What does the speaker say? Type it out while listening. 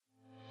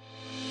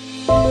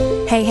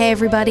Hey,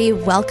 everybody.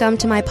 Welcome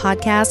to my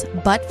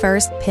podcast, But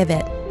First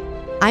Pivot.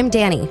 I'm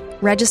Danny,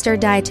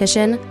 registered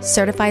dietitian,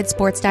 certified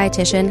sports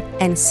dietitian,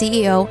 and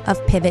CEO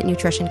of Pivot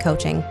Nutrition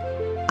Coaching.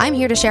 I'm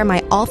here to share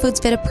my all foods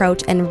fit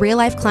approach and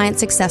real-life client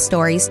success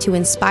stories to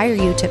inspire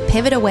you to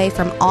pivot away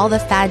from all the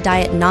fad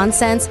diet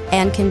nonsense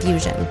and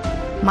confusion.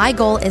 My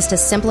goal is to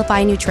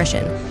simplify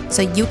nutrition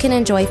so you can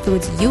enjoy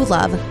foods you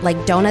love,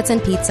 like donuts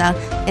and pizza,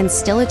 and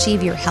still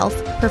achieve your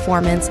health,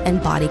 performance,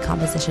 and body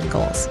composition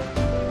goals.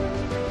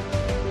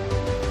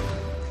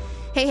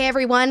 Hey,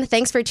 everyone.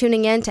 Thanks for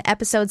tuning in to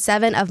episode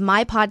 7 of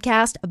my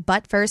podcast,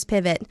 But First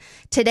Pivot.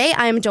 Today,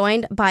 I am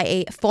joined by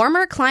a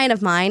former client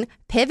of mine,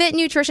 Pivot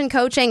Nutrition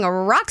Coaching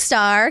rock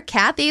star,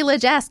 Cathy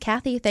Legesse.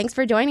 Cathy, thanks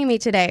for joining me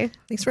today.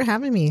 Thanks for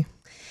having me.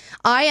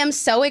 I am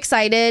so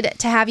excited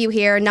to have you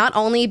here, not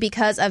only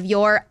because of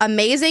your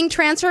amazing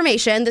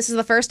transformation. This is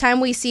the first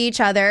time we see each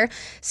other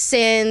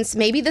since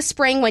maybe the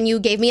spring when you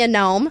gave me a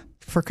gnome.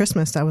 For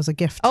Christmas, that was a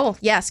gift. Oh,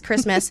 yes,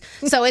 Christmas.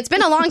 So it's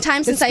been a long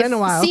time since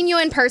I've seen you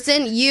in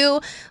person.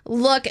 You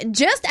look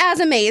just as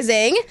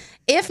amazing,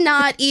 if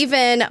not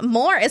even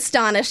more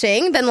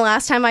astonishing than the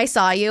last time I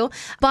saw you.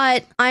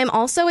 But I'm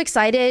also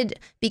excited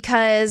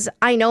because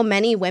I know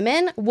many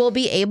women will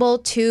be able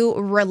to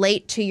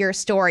relate to your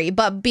story.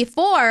 But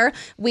before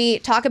we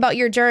talk about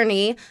your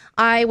journey,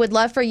 I would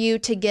love for you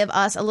to give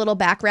us a little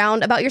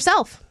background about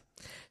yourself.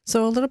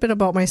 So a little bit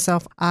about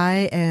myself.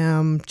 I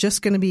am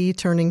just going to be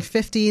turning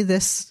 50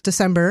 this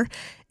December.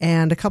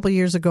 And a couple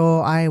years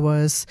ago, I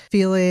was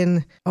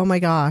feeling, oh my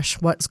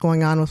gosh, what's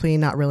going on with me?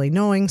 Not really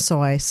knowing.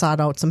 So I sought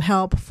out some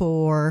help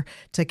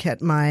to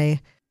get my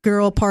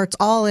girl parts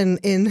all in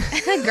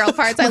girl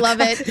parts. I love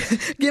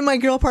it. Get my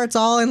girl parts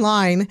all in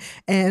line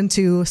and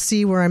to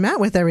see where I'm at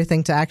with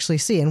everything to actually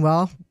see. And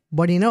well,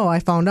 what do you know? I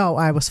found out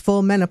I was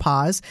full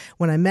menopause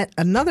when I met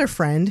another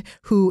friend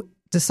who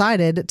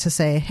decided to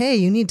say, hey,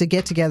 you need to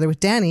get together with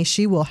Danny.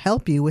 She will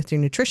help you with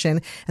your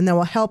nutrition and that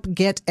will help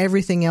get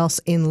everything else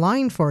in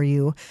line for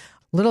you.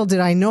 Little did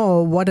I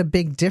know what a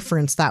big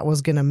difference that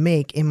was going to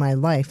make in my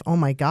life. Oh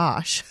my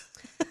gosh.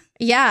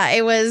 Yeah,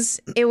 it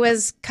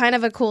was kind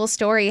of a cool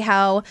story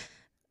how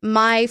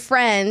my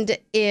friend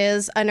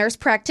is a nurse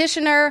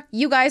practitioner.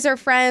 You guys are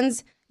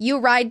friends. You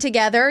ride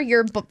together,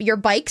 your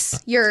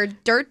bikes, your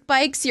dirt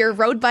bikes, your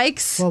road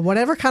bikes. Well,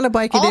 whatever kind of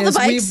bike it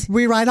is,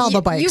 we ride all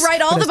the bikes. You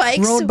ride all the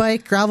bikes. Road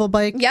bike, gravel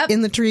bike, yep.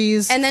 In the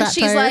trees. And then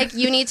she's like,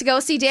 you need to go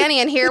see Danny.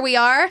 And here we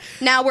are.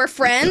 Now we're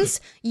friends.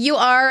 You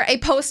are a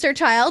poster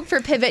child for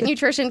Pivot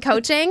Nutrition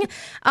Coaching.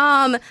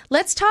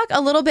 Let's talk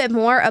a little bit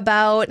more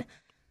about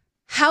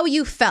how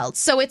you felt.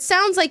 So it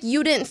sounds like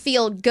you didn't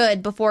feel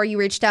good before you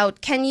reached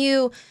out. Can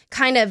you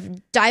kind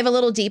of dive a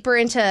little deeper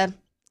into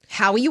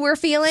how you were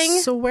feeling?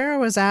 So where I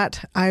was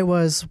at, I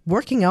was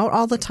working out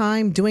all the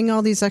time, doing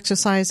all these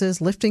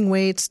exercises, lifting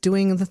weights,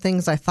 doing the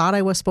things I thought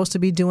I was supposed to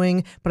be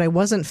doing, but I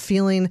wasn't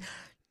feeling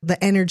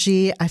the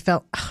energy. I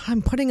felt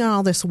I'm putting on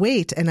all this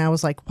weight. And I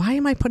was like, why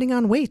am I putting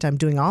on weight? I'm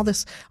doing all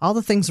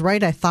the things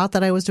right. I thought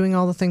that I was doing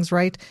all the things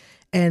right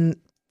and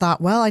thought,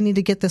 well, I need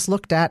to get this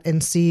looked at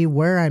and see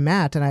where I'm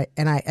at.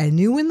 And I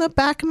knew in the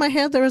back of my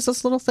head, there was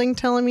this little thing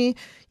telling me,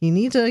 you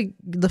need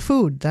the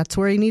food. That's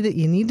where you need it.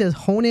 You need to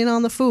hone in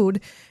on the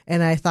food.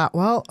 And I thought,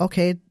 well,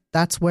 okay,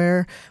 that's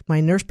where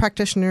my nurse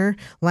practitioner,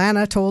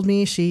 Lana, told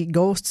me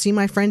go see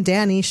my friend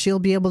Danny. She'll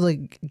be able to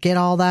get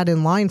all that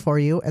in line for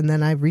you. And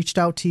then I reached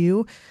out to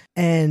you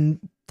and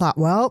thought,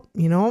 well,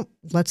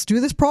 let's do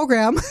this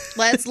program.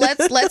 Let's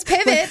pivot. Let's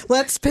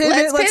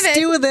pivot. Let's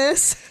do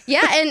this.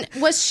 Yeah. And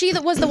was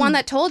the one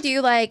that told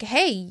you like,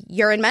 hey,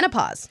 you're in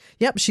menopause?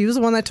 Yep. She was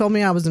the one that told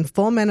me I was in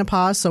full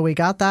menopause. So we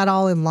got that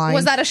all in line.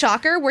 Was that a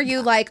shocker? Were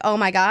you like, oh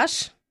my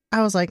gosh?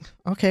 I was like,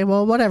 okay,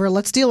 well, whatever.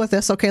 Let's deal with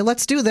this. Okay,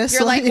 let's do this.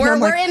 You're like, we're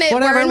in it.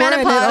 Whatever, we're in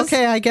menopause.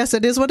 Okay, I guess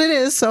it is what it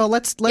is. So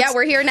let's. Yeah,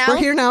 we're here now. We're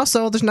here now.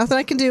 So there's nothing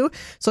I can do.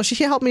 So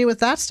she helped me with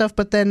that stuff.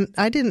 But then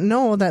I didn't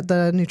know that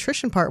the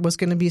nutrition part was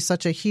going to be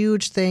such a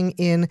huge thing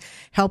in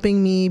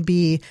helping me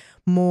be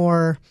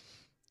more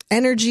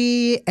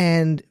energy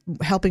and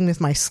helping with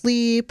my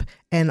sleep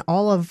and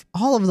all of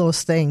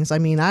those things. I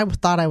mean, I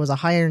thought I was a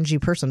high energy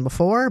person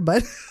before,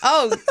 but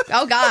oh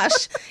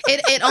gosh,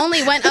 it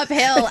only went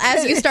uphill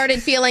as you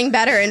started feeling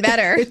better and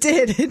better. It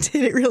did.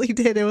 It really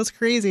did. It was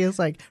crazy. It's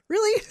like,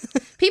 really?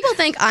 People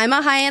think I'm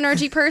a high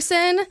energy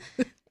person.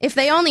 If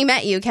they only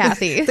met you,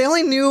 Cathy. If they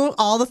only knew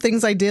all the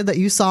things I did that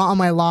you saw on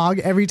my log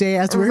every day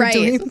as we were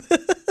doing.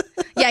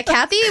 Yeah,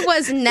 Cathy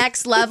was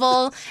next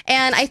level.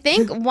 And I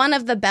think one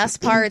of the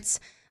best parts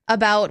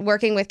about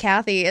working with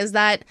Cathy is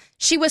that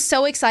she was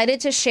so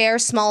excited to share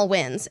small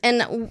wins.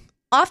 And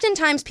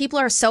oftentimes people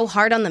are so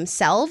hard on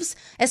themselves,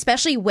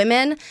 especially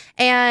women,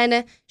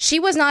 and she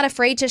was not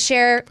afraid to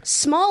share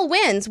small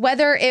wins,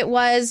 whether it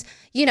was,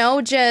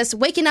 just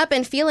waking up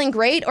and feeling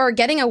great or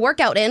getting a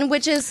workout in,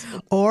 which is...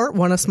 Or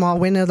one small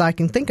win that I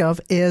can think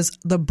of is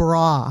the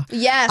bra.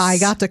 Yes. I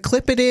got to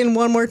clip it in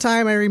one more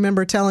time. I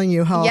remember telling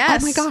you how,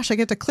 yes. Oh my gosh, I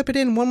get to clip it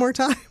in one more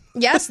time.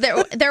 Yes,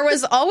 there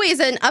was always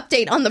an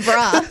update on the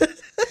bra.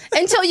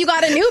 until you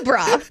got a new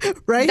bra.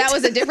 Right? That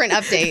was a different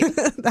update.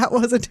 That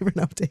was a different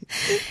update.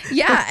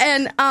 Yeah.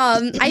 And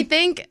I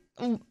think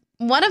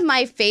one of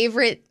my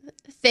favorite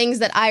things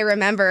that I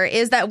remember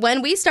is that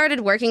when we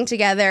started working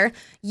together,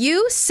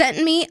 you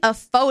sent me a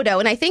photo,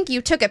 and I think you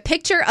took a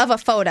picture of a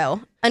photo,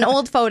 an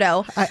old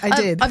photo. I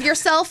did. Of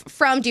yourself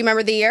from, do you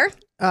remember the year?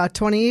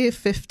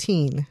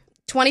 2015.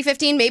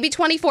 2015, maybe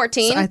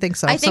 2014. I think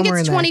so. I think somewhere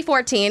it's in there.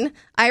 2014.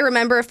 I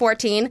remember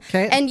 14.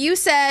 Okay. And you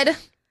said,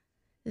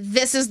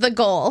 this is the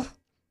goal.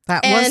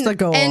 That was the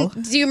goal. And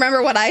do you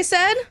remember what I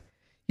said?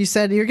 You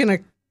said you're going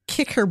to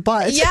kick her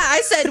butt. Yeah,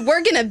 I said,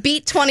 we're going to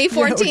beat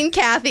 2014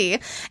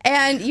 Cathy.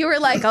 And you were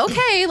like,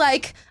 okay,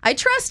 like, I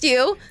trust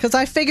you. Because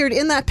I figured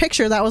in that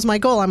picture, that was my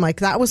goal. I'm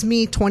like, that was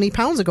me 20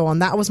 pounds ago,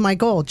 and that was my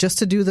goal, just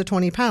to do the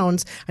 20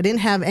 pounds. I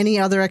didn't have any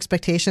other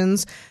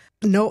expectations,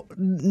 no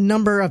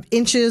number of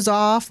inches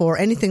off or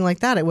anything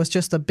like that. It was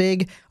just a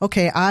big,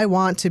 okay, I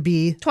want to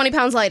be 20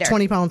 pounds lighter.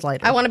 20 pounds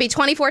lighter. I want to be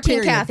 2014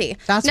 Period. Cathy.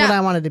 That's now, what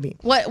I wanted to be.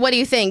 What do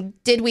you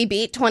think? Did we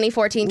beat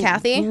 2014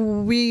 Cathy?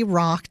 We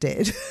rocked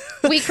it.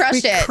 We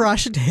crushed it.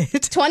 Crushed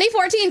it.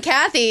 2014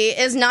 Cathy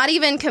is not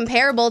even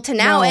comparable to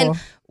now. No. And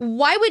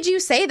why would you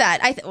say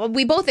that?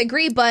 We both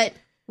agree, but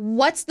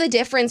what's the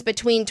difference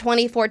between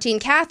 2014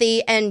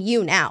 Cathy and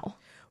you now?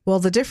 Well,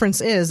 the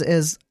difference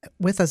is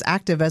with as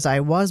active as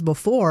I was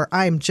before,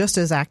 I'm just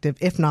as active,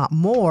 if not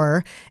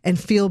more, and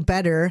feel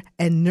better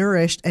and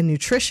nourished and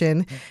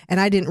nutrition. And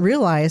I didn't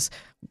realize,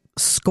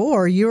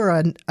 SCORE, you're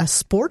a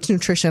sports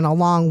nutrition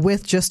along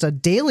with just a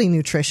daily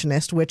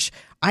nutritionist, which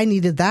I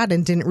needed that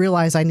and didn't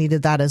realize I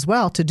needed that as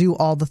well to do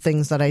all the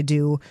things that I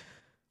do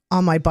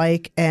on my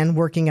bike and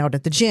working out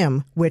at the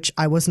gym, which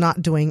I was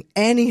not doing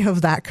any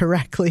of that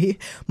correctly.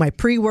 My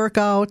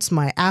pre-workouts,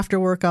 my after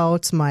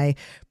workouts, my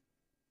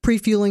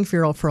pre-fueling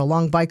for a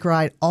long bike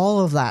ride,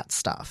 all of that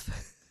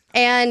stuff.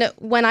 And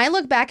when I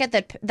look back at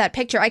that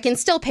picture, I can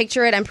still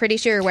picture it. I'm pretty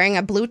sure you're wearing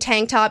a blue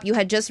tank top. You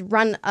had just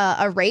run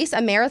a race,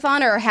 a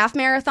marathon or a half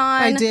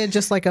marathon. I did,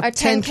 just like a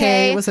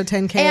 10K. It was a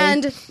 10K.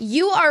 And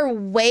you are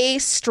way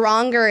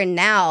stronger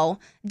now.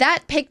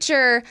 That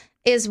picture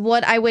is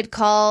what I would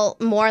call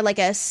more like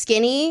a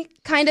skinny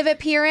kind of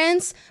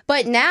appearance.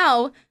 But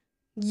now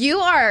you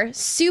are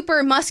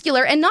super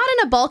muscular, and not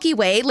in a bulky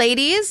way,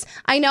 ladies.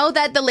 I know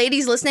that the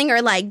ladies listening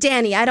are like,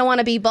 Danny, I don't want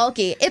to be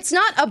bulky. It's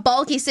not a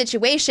bulky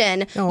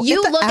situation. No,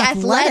 you it's look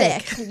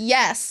athletic.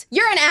 Yes.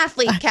 You're an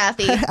athlete,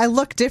 Cathy. I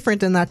look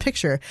different in that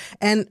picture.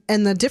 And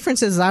the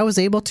difference is I was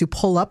able to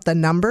pull up the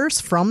numbers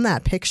from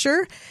that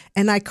picture,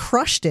 and I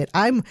crushed it.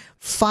 I'm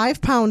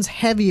 5 pounds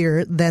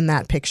heavier than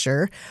that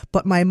picture,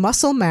 but my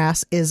muscle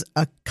mass is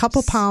a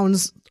couple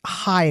pounds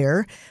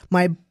higher.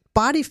 My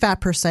body fat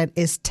percent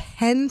is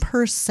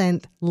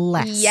 10%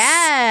 less.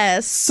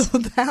 Yes. So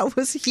that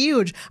was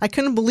huge. I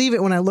couldn't believe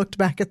it when I looked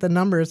back at the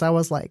numbers. I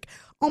was like,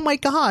 oh my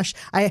gosh.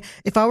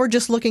 If I were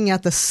just looking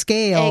at the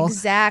scale.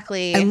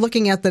 Exactly. And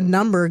looking at the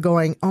number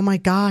going, oh my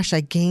gosh,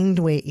 I gained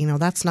weight.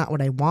 That's not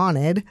what I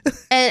wanted.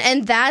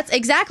 And that's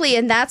exactly.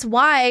 And that's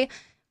why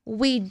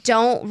we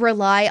don't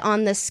rely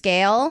on the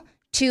scale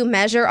to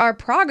measure our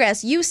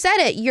progress. You said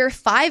it, you're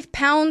 5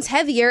 pounds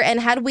heavier.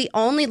 And had we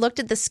only looked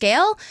at the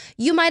scale,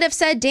 you might have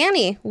said,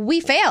 Danny, we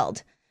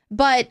failed.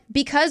 But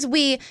because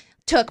we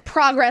took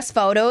progress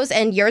photos,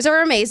 and yours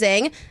are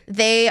amazing,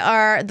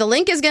 the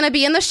link is going to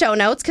be in the show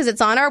notes because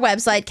it's on our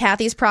website.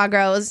 Cathy's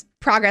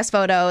progress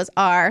photos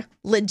are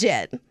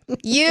legit.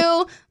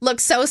 You look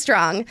so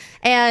strong.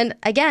 And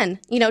again,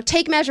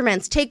 take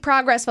measurements, take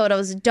progress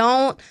photos.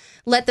 Don't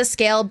let the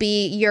scale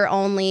be your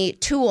only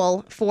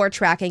tool for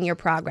tracking your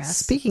progress.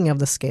 Speaking of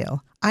the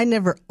scale, I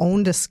never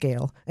owned a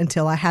scale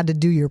until I had to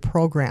do your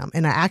program,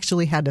 and I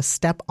actually had to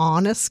step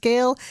on a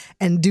scale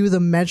and do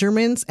the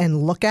measurements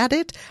and look at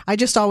it. I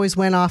just always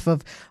went off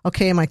of,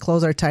 okay, my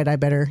clothes are tight, I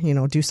better,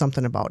 do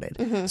something about it.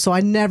 Mm-hmm. So I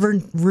never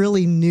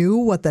really knew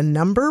what the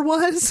number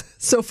was.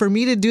 So for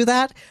me to do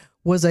that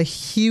was a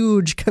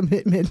huge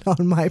commitment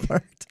on my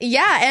part.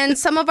 Yeah, and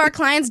some of our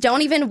clients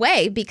don't even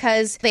weigh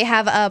because they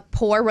have a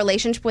poor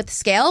relationship with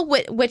scale,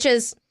 which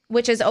is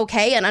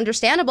okay and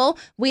understandable.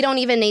 We don't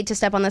even need to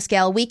step on the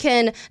scale. We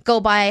can go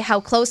by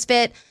how close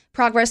fit,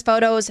 progress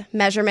photos,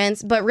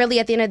 measurements, but really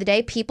at the end of the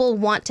day, people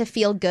want to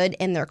feel good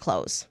in their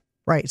clothes.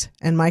 Right.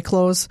 And my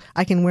clothes,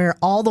 I can wear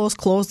all those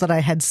clothes that I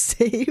had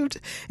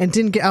saved and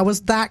didn't get. I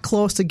was that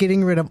close to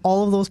getting rid of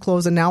all of those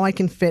clothes, and now I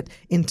can fit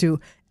into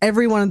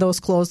every one of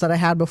those clothes that I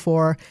had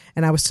before.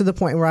 And I was to the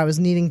point where I was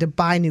needing to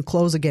buy new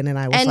clothes again, and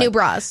I was new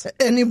bras.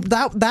 And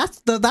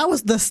that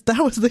was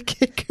the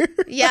kicker.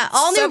 Yeah,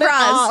 all new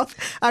bras.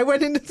 I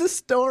went into the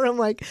store. I'm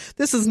like,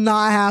 this is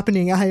not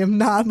happening. I am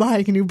not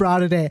buying a new bra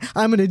today.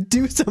 I'm going to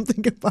do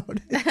something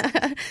about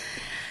it.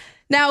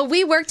 Now,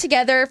 we worked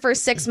together for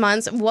 6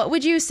 months. What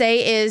would you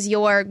say is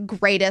your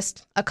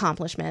greatest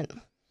accomplishment?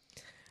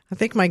 I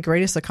think my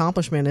greatest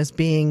accomplishment is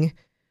being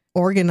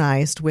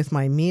organized with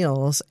my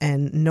meals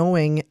and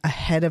knowing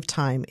ahead of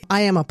time.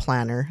 I am a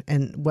planner,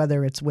 and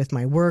whether it's with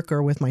my work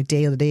or with my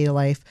day-to-day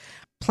life,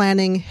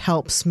 planning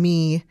helps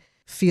me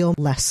feel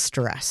less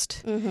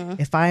stressed.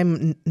 If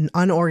I'm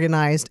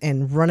unorganized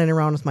and running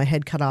around with my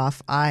head cut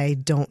off, I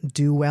don't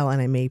do well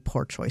and I make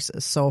poor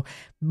choices. So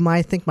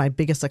I think my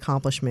biggest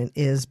accomplishment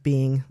is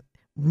being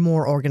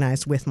more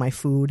organized with my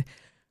food,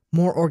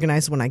 more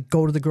organized when I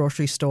go to the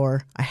grocery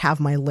store. I have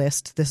my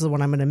list. This is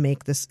what I'm going to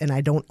make this, and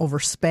I don't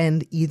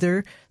overspend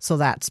either. So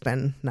that's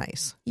been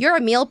nice. You're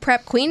a meal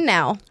prep queen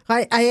now.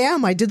 I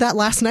am. I did that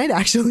last night,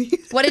 actually.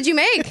 What did you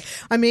make?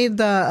 I made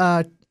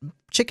the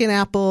chicken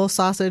apple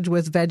sausage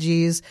with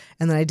veggies,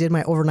 and then I did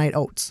my overnight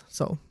oats.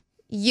 So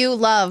You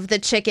love the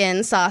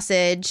chicken,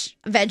 sausage,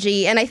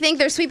 veggie, and I think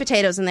there's sweet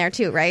potatoes in there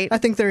too, right? I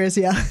think there is,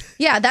 yeah.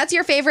 Yeah, that's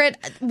your favorite.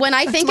 When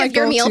I think of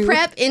your meal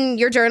prep in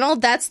your journal,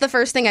 that's the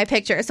first thing I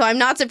picture. So I'm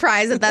not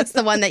surprised that that's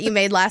the one that you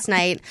made last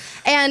night.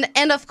 And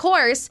of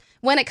course,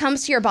 when it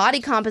comes to your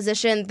body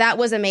composition, that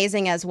was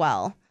amazing as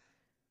well.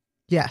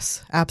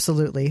 Yes,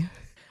 absolutely.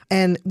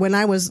 And when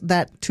I was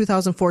that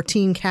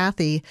 2014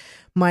 Cathy,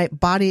 my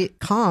body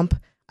comp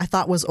I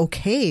thought was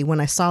okay when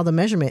I saw the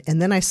measurement. And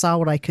then I saw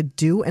what I could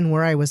do and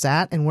where I was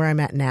at and where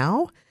I'm at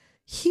now.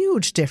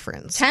 Huge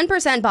difference.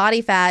 10%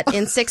 body fat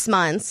in 6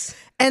 months.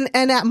 And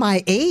at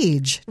my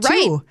age, too.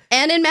 Right.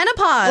 And in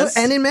menopause.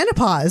 And in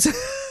menopause.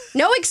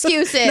 No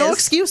excuses. No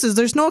excuses.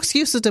 There's no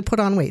excuses to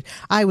put on weight.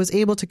 I was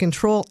able to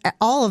control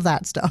all of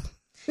that stuff.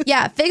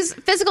 Yeah.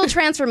 Physical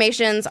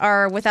transformations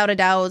are without a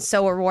doubt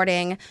so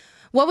rewarding.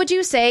 What would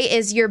you say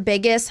is your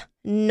biggest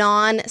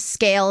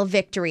non-scale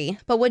victory?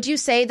 But would you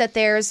say that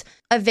there's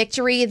a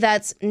victory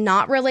that's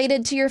not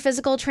related to your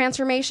physical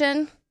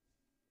transformation?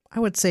 I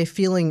would say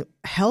feeling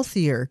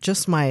healthier,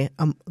 just my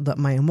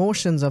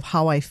emotions of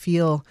how I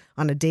feel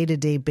on a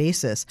day-to-day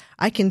basis.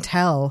 I can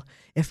tell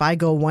if I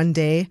go one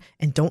day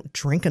and don't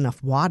drink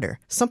enough water.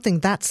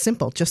 Something that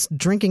simple, just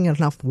drinking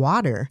enough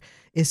water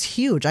is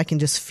huge. I can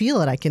just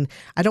feel it.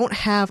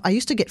 I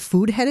used to get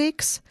food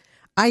headaches.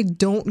 I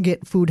don't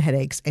get food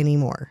headaches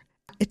anymore.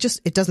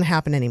 It doesn't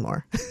happen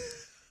anymore.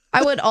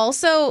 I would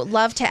also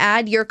love to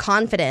add your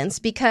confidence,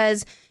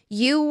 because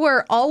you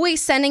were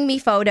always sending me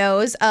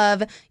photos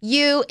of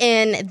you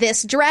in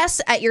this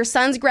dress at your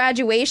son's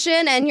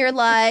graduation. And you're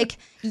like,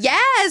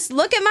 yes,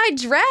 look at my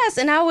dress.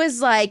 And I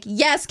was like,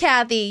 yes,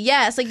 Cathy,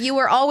 yes. Like, you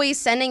were always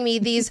sending me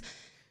these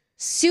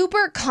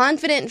super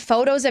confident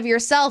photos of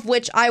yourself,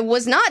 which I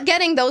was not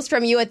getting those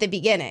from you at the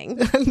beginning.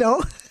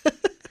 No.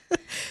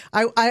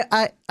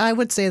 I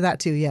would say that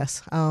too,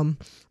 yes.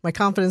 My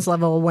confidence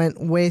level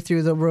went way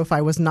through the roof.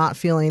 I was not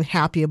feeling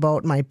happy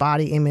about my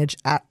body image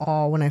at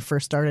all when I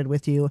first started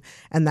with you.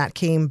 And that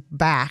came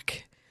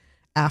back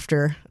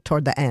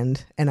toward the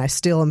end. And I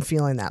still am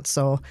feeling that.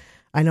 So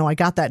I know I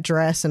got that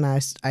dress and I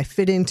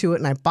fit into it,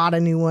 and I bought a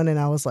new one, and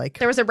I was like...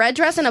 There was a red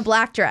dress and a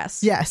black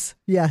dress. Yes.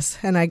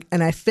 And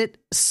I fit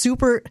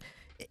super...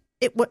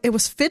 It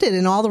was fitted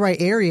in all the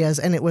right areas,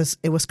 and it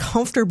was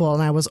comfortable,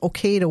 and I was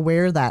okay to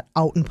wear that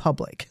out in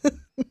public.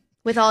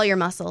 With all your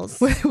muscles.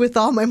 With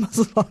all my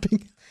muscles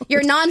popping.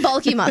 Your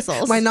non-bulky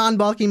muscles. My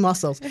non-bulky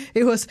muscles.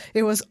 It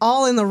was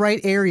all in the right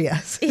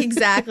areas.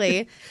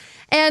 Exactly.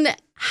 And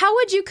how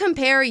would you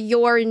compare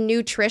your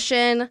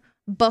nutrition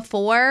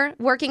before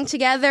working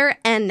together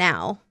and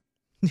now?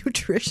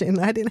 Nutrition?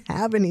 I didn't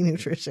have any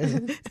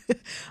nutrition.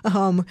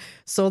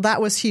 So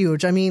that was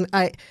huge. I mean,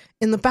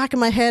 in the back of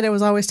my head, I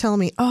was always telling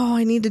me, oh,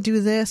 I need to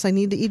do this. I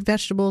need to eat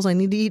vegetables. I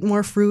need to eat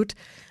more fruit.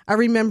 I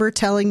remember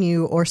telling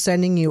you or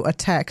sending you a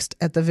text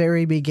at the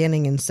very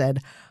beginning and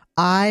said,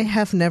 I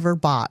have never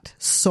bought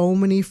so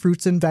many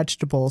fruits and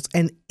vegetables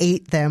and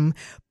ate them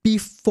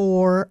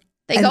before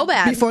they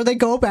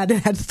go bad and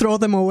had to throw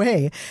them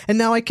away. And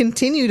now I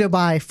continue to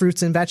buy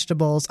fruits and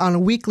vegetables on a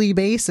weekly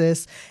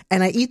basis,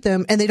 and I eat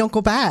them and they don't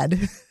go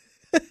bad.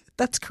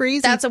 That's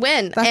crazy. That's a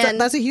win.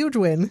 That's a huge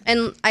win.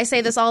 And I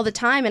say this all the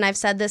time, and I've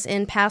said this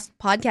in past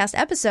podcast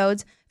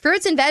episodes.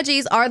 Fruits and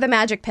veggies are the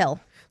magic pill.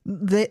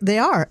 They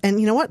are.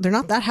 And you know what? They're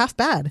not that half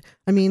bad.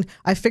 I mean,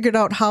 I figured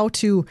out how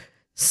to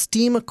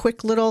steam a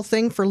quick little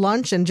thing for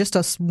lunch and just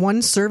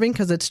one serving,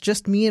 because it's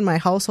just me and my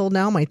household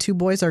now. My 2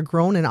 boys are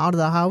grown and out of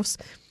the house.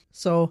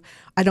 So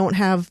I don't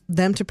have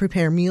them to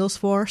prepare meals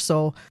for.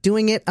 So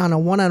doing it on a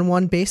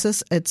one-on-one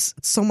basis, it's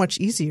so much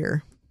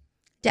easier.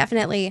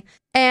 Definitely.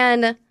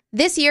 And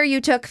this year you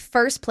took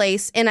first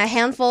place in a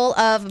handful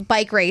of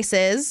bike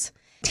races.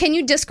 Can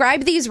you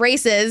describe these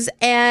races?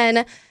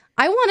 And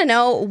I want to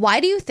know,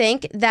 why do you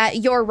think that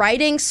you're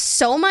riding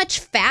so much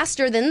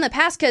faster than the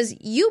past? Because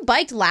you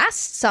biked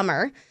last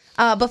summer.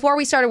 Before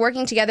we started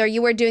working together,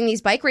 you were doing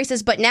these bike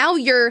races, but now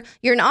you're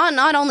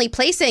not only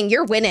placing,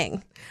 you're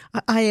winning.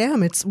 I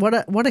am. It's what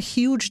a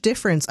huge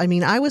difference. I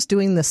mean, I was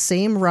doing the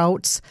same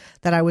routes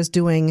that I was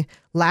doing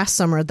last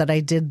summer that I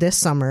did this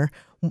summer.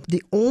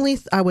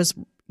 I was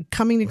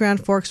coming to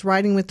Grand Forks,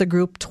 riding with the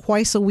group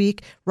twice a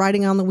week,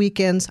 riding on the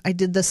weekends. I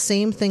did the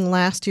same thing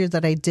last year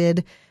that I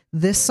did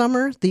this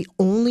summer. The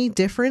only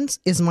difference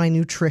is my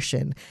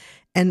nutrition.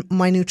 And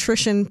my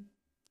nutrition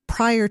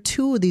prior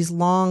to these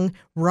long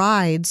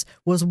rides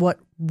was what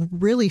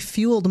really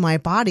fueled my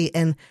body.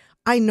 And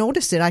I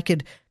noticed it. I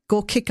could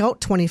go kick out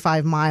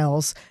 25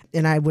 miles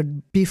and I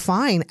would be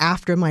fine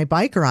after my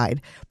bike ride.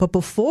 But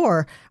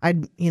before,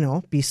 I'd,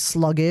 be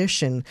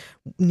sluggish and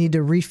need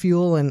to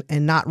refuel and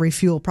not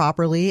refuel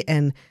properly.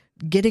 And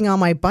getting on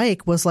my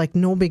bike was like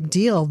no big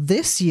deal.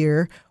 This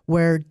year,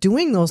 where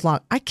doing those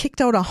I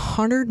kicked out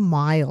 100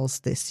 miles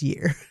this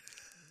year.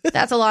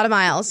 That's a lot of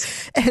miles.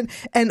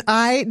 And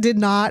I did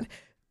not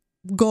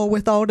go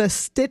without a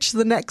stitch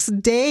the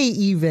next day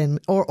even,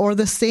 or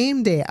the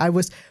same day. I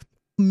was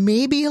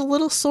maybe a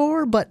little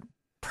sore, but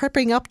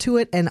prepping up to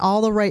it and all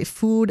the right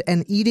food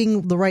and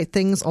eating the right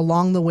things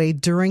along the way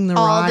during the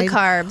ride.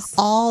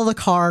 All the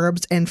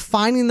carbs and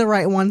finding the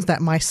right ones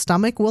that my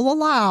stomach will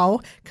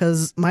allow,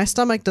 because my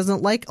stomach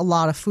doesn't like a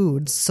lot of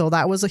food. So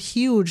that was a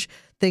huge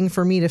thing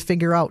for me to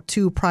figure out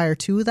too prior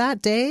to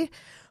that day.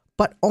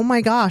 But oh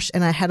my gosh,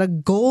 and I had a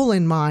goal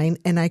in mind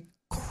and I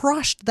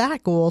crushed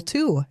that goal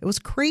too. It was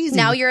crazy.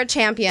 Now you're a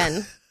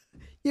champion.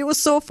 It was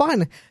so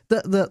fun.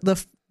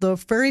 The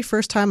very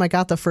first time I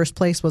got the first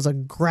place was a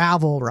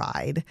gravel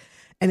ride,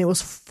 and it was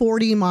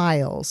 40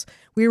 miles.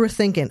 We were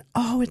thinking,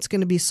 oh, it's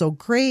going to be so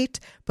great.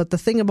 But the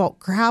thing about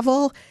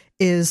gravel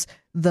is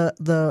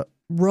the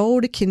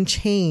road can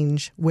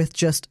change with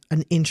just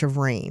an inch of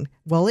rain.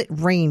 Well, it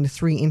rained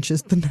 3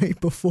 inches the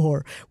night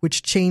before,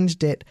 which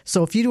changed it.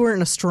 So if you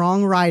weren't a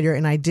strong rider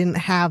and I didn't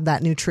have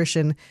that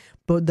nutrition,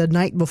 but the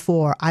night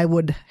before, I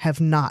would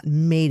have not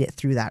made it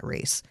through that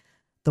race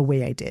the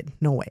way I did.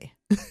 No way.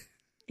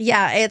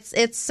 Yeah,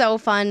 it's so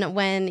fun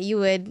when you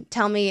would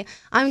tell me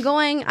I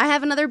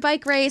have another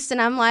bike race,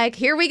 and I'm like,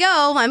 here we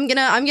go. I'm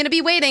gonna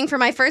be waiting for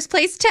my first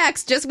place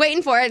text, just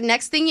waiting for it.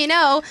 Next thing you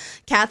know,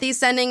 Cathy's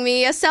sending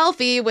me a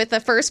selfie with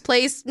a first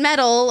place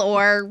medal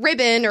or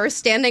ribbon or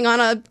standing on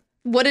a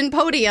wooden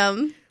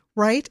podium.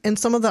 Right? And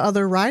some of the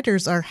other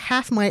riders are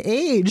half my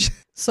age.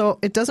 So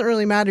it doesn't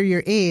really matter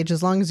your age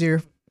as long as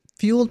you're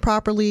fueled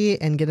properly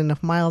and get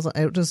enough miles.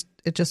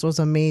 It just was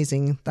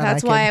amazing.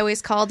 That's why I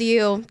always called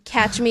you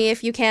Catch Me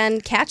If You Can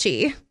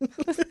Catchy,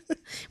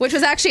 which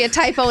was actually a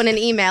typo in an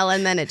email,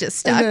 and then it just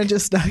stuck.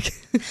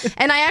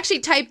 And I actually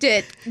typed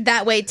it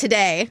that way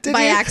today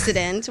by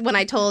accident when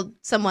I told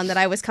someone that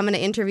I was coming to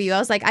interview. I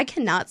was like, I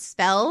cannot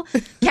spell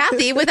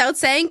Cathy without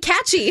saying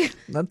catchy.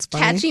 That's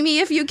funny. Catchy me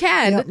if you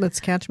can. Yep, let's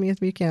catch me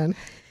if you can.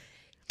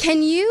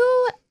 Can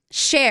you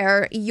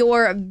share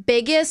your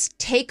biggest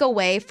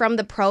takeaway from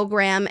the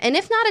program? And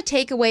if not a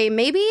takeaway,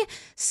 maybe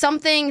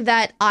something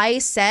that I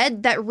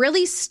said that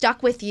really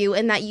stuck with you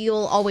and that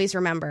you'll always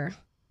remember.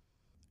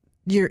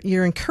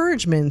 Your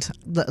encouragement,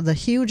 the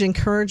huge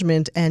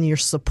encouragement and your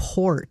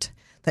support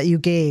that you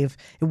gave.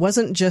 It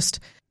wasn't just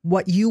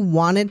what you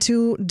wanted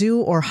to do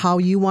or how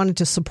you wanted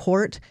to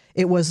support.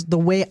 It was the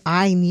way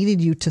I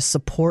needed you to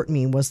support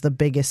me was the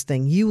biggest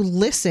thing. You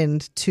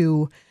listened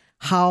to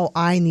how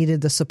I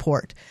needed the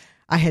support.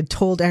 I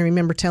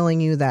remember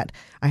telling you that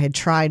I had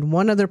tried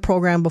one other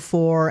program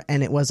before,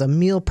 and it was a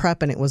meal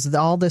prep, and it was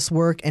all this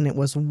work, and it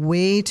was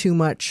way too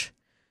much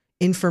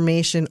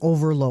information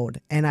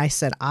overload. And I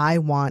said, I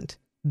want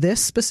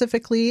this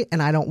specifically,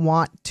 and I don't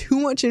want too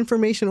much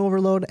information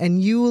overload.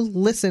 And you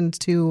listened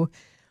to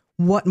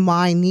what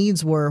my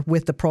needs were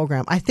with the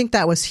program. I think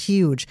that was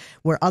huge,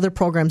 where other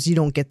programs, you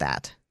don't get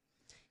that.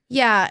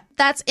 Yeah,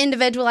 that's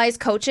individualized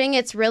coaching.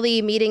 It's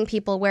really meeting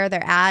people where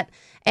they're at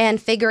and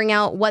figuring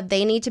out what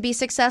they need to be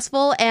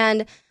successful.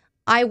 And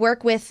I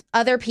work with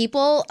other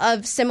people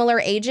of similar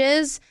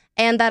ages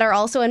and that are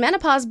also in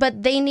menopause,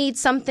 but they need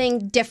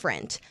something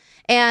different.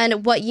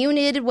 And what you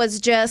needed was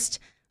just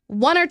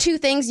one or two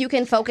things you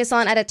can focus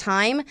on at a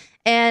time.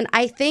 And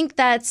I think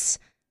that's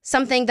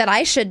something that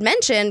I should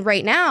mention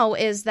right now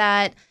is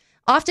that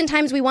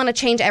oftentimes we want to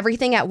change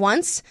everything at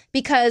once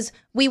because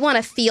we want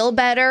to feel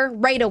better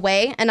right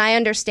away. And I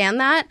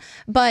understand that.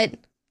 But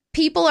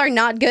people are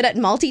not good at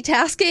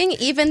multitasking,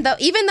 even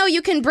though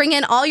you can bring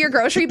in all your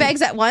grocery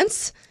bags at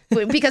once,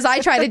 because I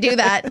try to do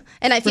that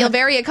and I feel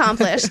very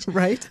accomplished.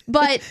 Right.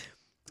 But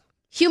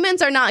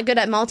humans are not good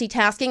at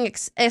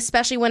multitasking,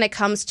 especially when it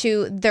comes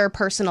to their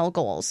personal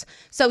goals.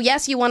 So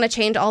yes, you want to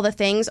change all the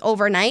things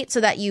overnight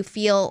so that you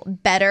feel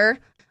better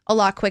a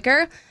lot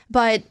quicker,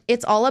 but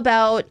it's all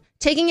about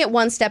taking it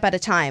one step at a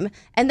time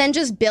and then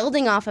just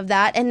building off of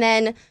that. And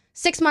then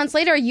 6 months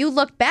later, you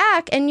look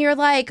back and you're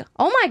like,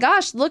 oh my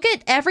gosh, look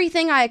at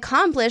everything I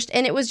accomplished.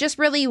 And it was just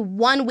really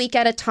 1 week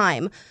at a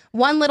time,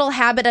 one little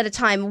habit at a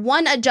time,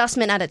 one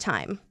adjustment at a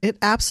time. It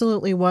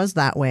absolutely was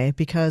that way,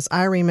 because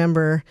I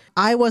remember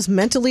I was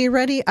mentally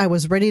ready. I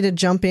was ready to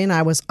jump in.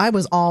 I was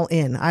all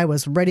in. I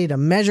was ready to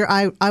measure.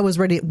 I was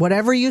ready.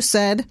 Whatever you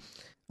said,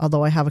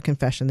 although I have a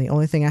confession, the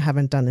only thing I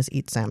haven't done is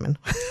eat salmon.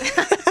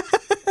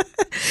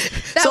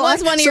 That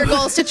was one of your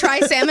goals, to try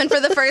salmon for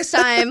the first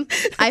time.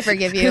 I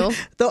forgive you.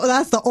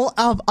 That's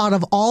out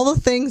of all the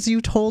things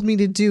you told me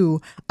to do,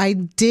 I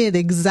did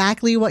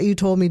exactly what you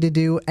told me to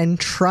do and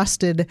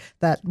trusted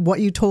that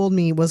what you told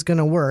me was going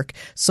to work.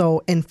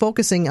 So in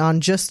focusing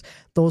on just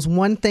those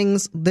one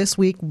things this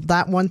week,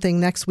 that one thing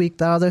next week,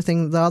 the other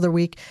thing the other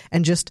week,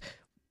 and just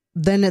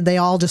then they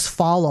all just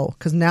follow,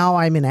 because now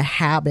I'm in a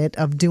habit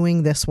of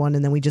doing this one.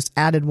 And then we just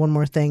added one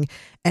more thing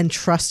and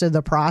trusted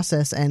the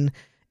process, and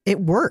it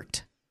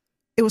worked.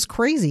 It was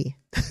crazy.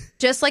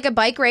 Just like a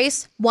bike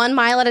race, 1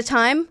 mile at a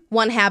time,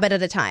 one habit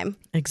at a time.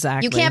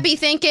 Exactly. You can't be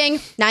thinking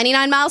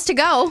 99 miles to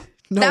go.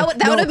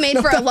 That would have made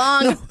for a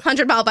long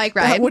 100-mile bike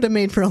ride. That would have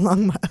made for a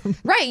long mile.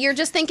 Right. You're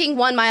just thinking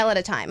 1 mile at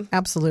a time.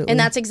 Absolutely. And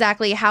that's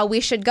exactly how we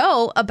should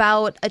go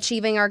about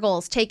achieving our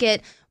goals. Take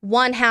it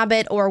one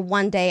habit or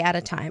one day at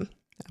a time.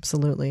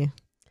 Absolutely.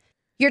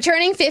 You're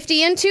turning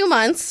 50 in 2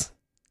 months.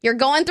 You're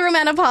going through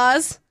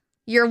menopause.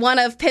 You're one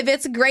of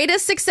Pivot's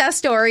greatest success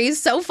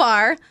stories so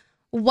far.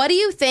 What do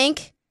you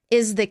think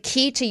is the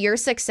key to your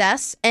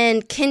success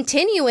and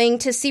continuing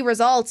to see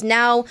results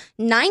now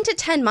 9 to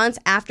 10 months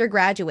after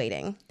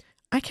graduating?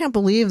 I can't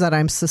believe that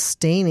I'm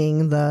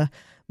sustaining the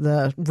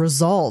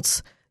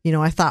results.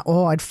 I thought,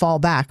 I'd fall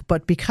back.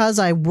 But because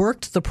I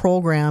worked the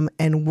program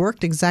and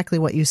worked exactly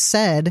what you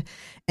said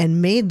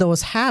and made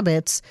those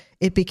habits,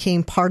 it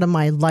became part of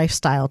my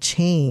lifestyle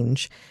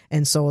change.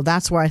 And so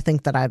that's where I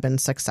think that I've been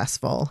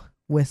successful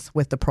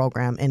with the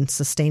program and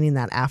sustaining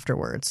that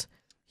afterwards.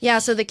 Yeah,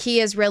 so the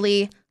key is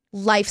really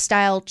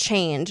lifestyle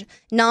change.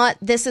 Not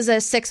this is a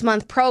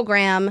 6-month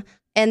program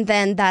and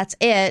then that's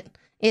it.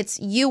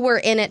 It's you were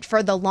in it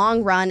for the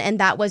long run, and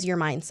that was your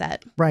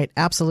mindset. Right.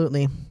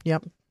 Absolutely.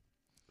 Yep.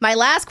 My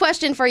last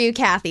question for you,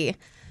 Cathy.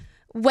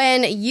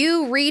 When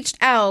you reached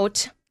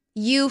out,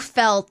 you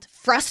felt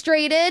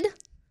frustrated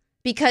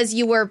because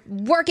you were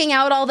working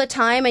out all the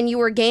time and you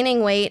were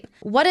gaining weight.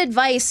 What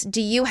advice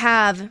do you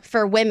have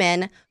for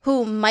women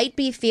who might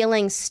be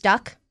feeling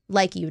stuck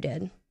like you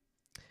did?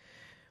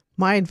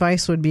 My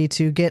advice would be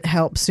to get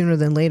help sooner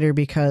than later,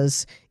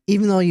 because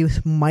even though you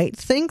might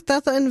think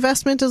that the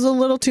investment is a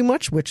little too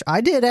much, which I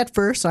did at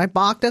first, I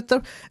balked at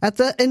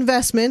the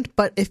investment.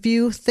 But if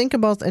you think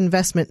about the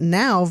investment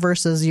now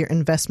versus your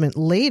investment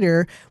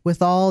later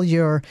with all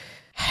your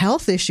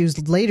health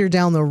issues later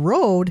down the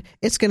road,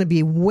 it's going to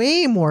be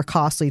way more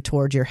costly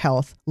towards your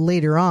health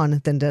later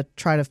on than to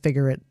try to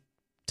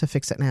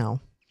fix it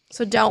now.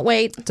 So don't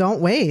wait.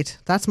 Don't wait.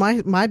 That's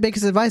my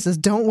biggest advice is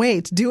don't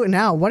wait. Do it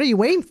now. What are you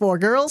waiting for,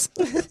 girls?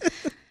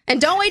 And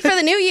don't wait for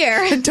the new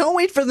year. And don't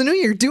wait for the new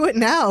year. Do it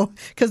now,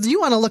 because you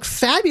want to look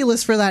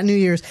fabulous for that New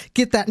Year's.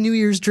 Get that New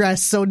Year's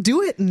dress. So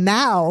do it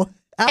now.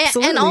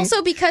 Absolutely. And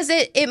also because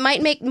it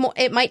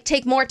might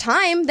take more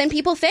time than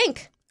people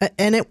think.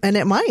 And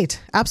it might.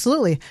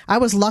 Absolutely. I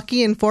was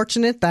lucky and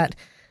fortunate that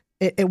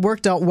it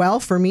worked out well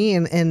for me,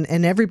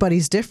 and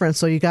everybody's different.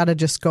 So you got to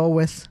just go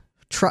with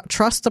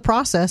trust the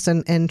process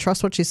and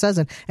trust what she says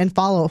and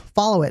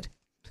follow it.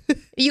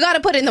 You got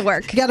to put in the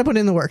work. You got to put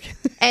in the work.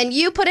 And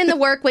you put in the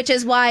work, which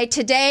is why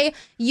today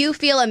you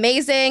feel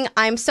amazing.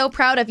 I'm so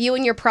proud of you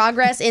and your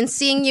progress. In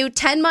seeing you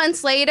 10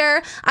 months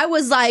later, I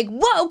was like,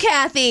 whoa,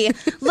 Cathy,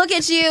 look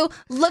at you,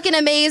 looking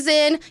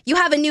amazing. You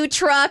have a new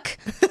truck.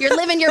 You're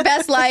living your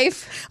best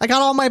life. I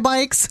got all my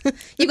bikes.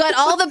 You got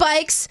all the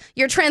bikes.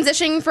 You're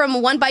transitioning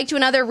from one bike to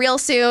another real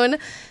soon.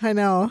 I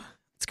know.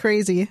 It's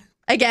crazy.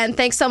 Again,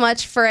 thanks so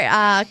much for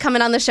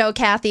coming on the show,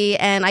 Cathy,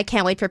 and I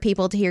can't wait for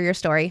people to hear your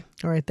story.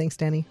 All right. Thanks,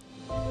 Danny.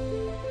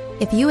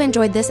 If you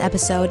enjoyed this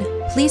episode,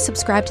 please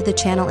subscribe to the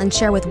channel and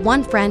share with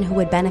one friend who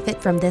would benefit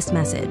from this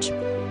message.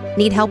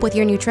 Need help with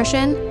your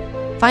nutrition?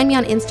 Find me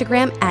on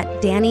Instagram at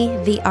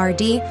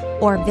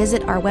DannyTheRD or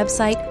visit our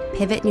website,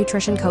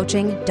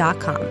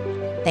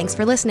 pivotnutritioncoaching.com. Thanks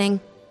for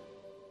listening.